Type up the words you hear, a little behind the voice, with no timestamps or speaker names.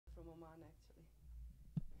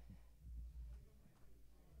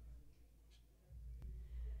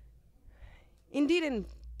Indeed, in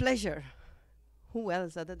pleasure. Who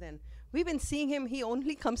else other than we've been seeing him? He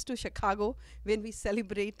only comes to Chicago when we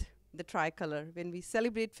celebrate the tricolor, when we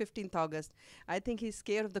celebrate 15th August. I think he's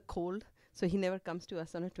scared of the cold, so he never comes to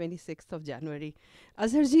us on the 26th of January.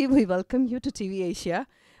 Azharji, we welcome you to TV Asia.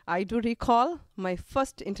 I do recall my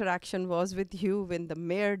first interaction was with you when the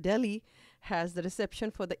Mayor Delhi has the reception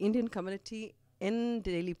for the Indian community in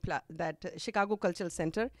Delhi, that Chicago Cultural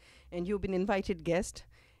Center, and you've been invited guest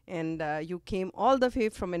and you came all the way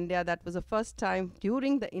from India. That was the first time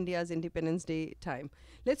during the India's Independence Day time.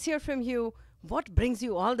 Let's hear from you. What brings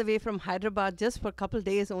you all the way from Hyderabad just for a couple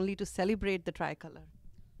days only to celebrate the tricolor?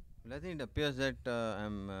 Well, I think it appears that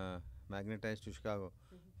I'm magnetized to Chicago.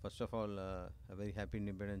 First of all, a very happy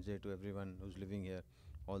Independence Day to everyone who's living here,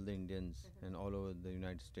 all the Indians and all over the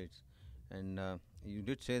United States. And you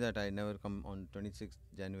did say that I never come on 26th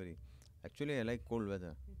January. Actually, I like cold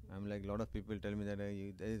weather. I'm like a lot of people tell me that there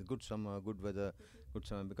is good summer, good weather, good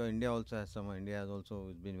summer. Because India also has summer. India has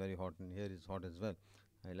also been very hot, and here it's hot as well.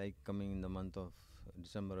 I like coming in the month of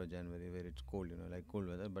December or January where it's cold, like cold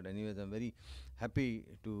weather. But anyways, I'm very happy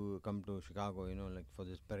to come to Chicago, like for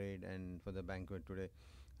this parade and for the banquet today.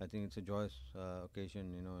 I think it's a joyous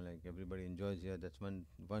occasion, like everybody enjoys here. That's one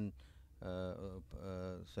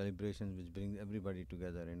celebration which brings everybody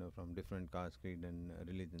together, from different caste, creed, and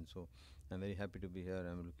religion. So I'm very happy to be here.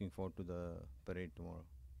 I'm looking forward to the parade tomorrow.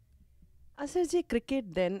 Asarji,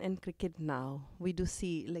 cricket then and cricket now. We do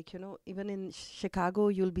see, even in Chicago,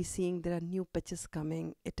 you'll be seeing there are new pitches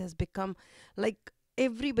coming. It has become like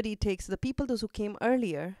everybody takes the people, those who came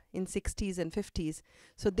earlier in 60s and 50s,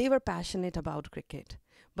 so they were passionate about cricket.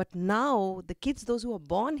 But now, the kids, those who are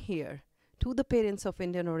born here, to the parents of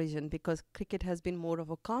Indian origin, because cricket has been more of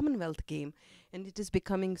a Commonwealth game and it is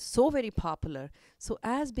becoming so very popular. So,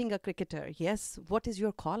 as being a cricketer, yes, what is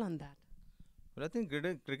your call on that? But I think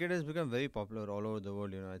cricket has become very popular all over the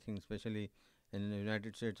world. I think especially in the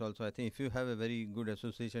United States also. I think if you have a very good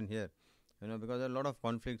association here, because there are a lot of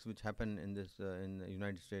conflicts which happen in this in the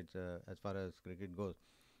United States as far as cricket goes.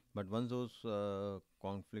 But once those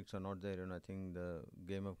conflicts are not there, I think the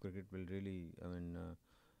game of cricket will really,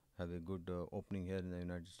 have a good opening here in the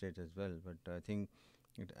United States as well. But I think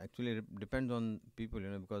it actually depends on people,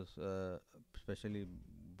 because especially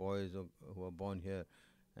boys who are born here,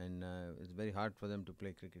 and it's very hard for them to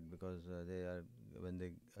play cricket because they are when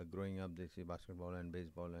they are growing up they see basketball and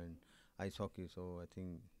baseball and ice hockey. So I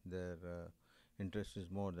think their interest is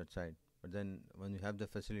more that side. But then when you have the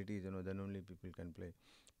facilities, then only people can play.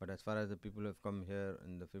 But as far as the people who have come here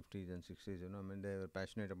in the 50s and 60s, they were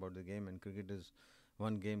passionate about the game, and cricket is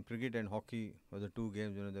one game. Cricket and hockey were the two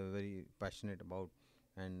games, they were very passionate about,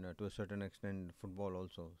 and to a certain extent, football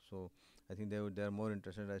also. So I think they are more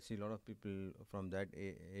interested. I see a lot of people from that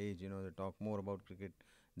age, they talk more about cricket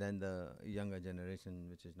than the younger generation,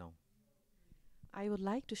 which is now. I would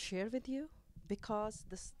like to share with you because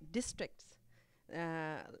districts,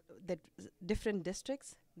 uh, that different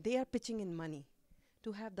districts, they are pitching in money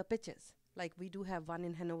to have the pitches. Like we do have one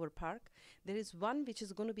in Hanover Park. There is one which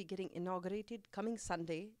is going to be getting inaugurated coming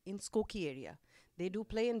Sunday in Skokie area. They do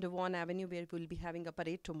play in Devon Avenue where we'll be having a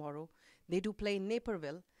parade tomorrow. They do play in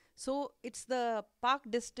Naperville. So it's the park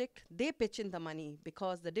district, they pitch in the money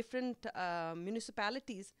because the different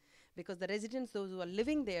municipalities, because the residents, those who are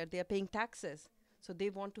living there, they are paying taxes. So they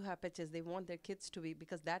want to have pitches. They want their kids to be,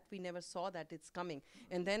 because that we never saw that it's coming.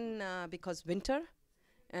 And then because winter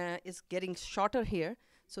is getting shorter here,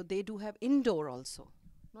 so they do have indoor also.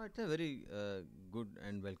 No, it's a very good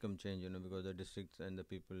and welcome change, because the districts and the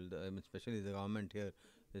people, especially the government here,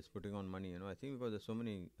 is putting on money. I think because there's so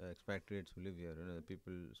many expatriates who live here, the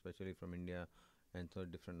people, especially from India and so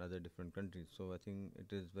different countries. So I think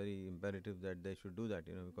it is very imperative that they should do that,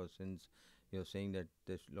 because since you're saying that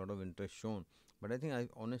there's a lot of interest shown, but I think I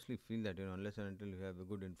honestly feel that unless and until you have a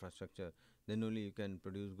good infrastructure, then only you can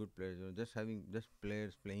produce good players. Just having just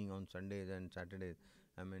players playing on Sundays and Saturdays,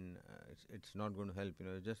 it's not going to help.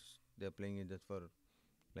 Just they're playing it just for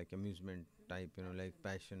like amusement type, like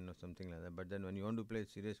passion or something like that. But then when you want to play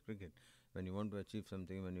serious cricket, when you want to achieve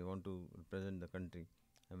something, when you want to represent the country,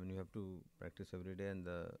 you have to practice every day, and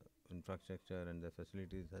the infrastructure and the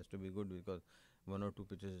facilities has to be good, because one or two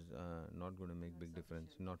pitches not going to make big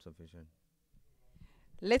difference, not sufficient.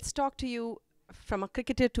 Let's talk to you from a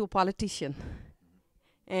cricketer to a politician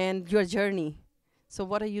and your journey. So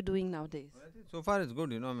what are you doing nowadays? Well, I think so far it's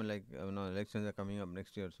good. Like elections are coming up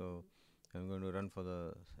next year, so I'm going to run for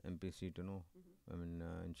the MP seat.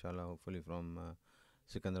 Inshallah, hopefully from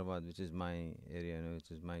Sikandrabad, which is my area,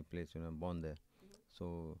 which is my place. I'm born there.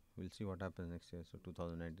 So we'll see what happens next year. So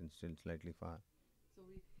 2019 still slightly far.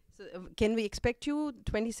 So can we expect you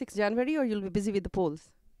 26 January, or you'll be busy with the polls?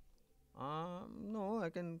 No, I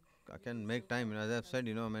can make time. You know, as I've said,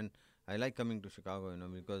 you know, I mean, I like coming to Chicago, you know,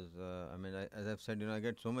 because I mean, as I've said, you know, I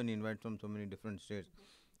get so many invites from so many different states.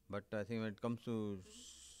 But I think when it comes to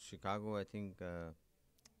Chicago, I think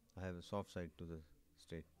I have a soft side to the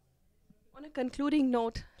state. On a concluding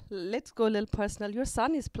note, let's go a little personal. Your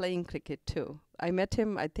son is playing cricket too. I met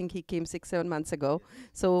him, I think he came 6, 7 months ago.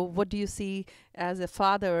 So, what do you see as a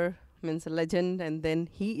father, means a legend, and then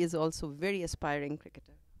he is also very aspiring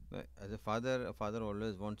cricketer? As a father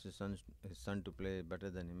always wants his son to play better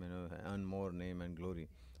than him, you know, earn more name and glory.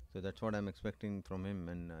 So that's what I'm expecting from him,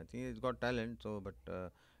 and I think he's got talent. So,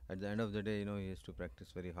 but at the end of the day, you know, he has to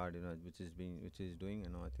practice very hard, you know, which he is doing. You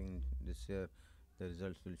know, I think this year the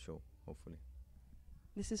results will show, hopefully.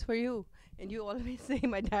 This is for you. And you always say,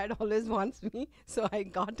 my dad always wants me. So I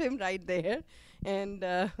got him right there. And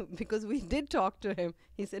because we did talk to him,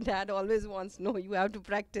 he said, Dad always wants, no, you have to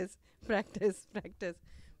practice, practice, practice.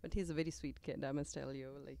 But he's a very sweet kid, I must tell you.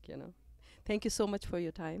 Thank you so much for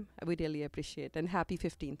your time. We really appreciate, and happy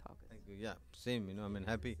 15th August. Thank you. Yeah, same. You know, I mean,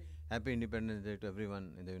 happy Independence Day to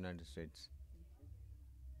everyone in the United States.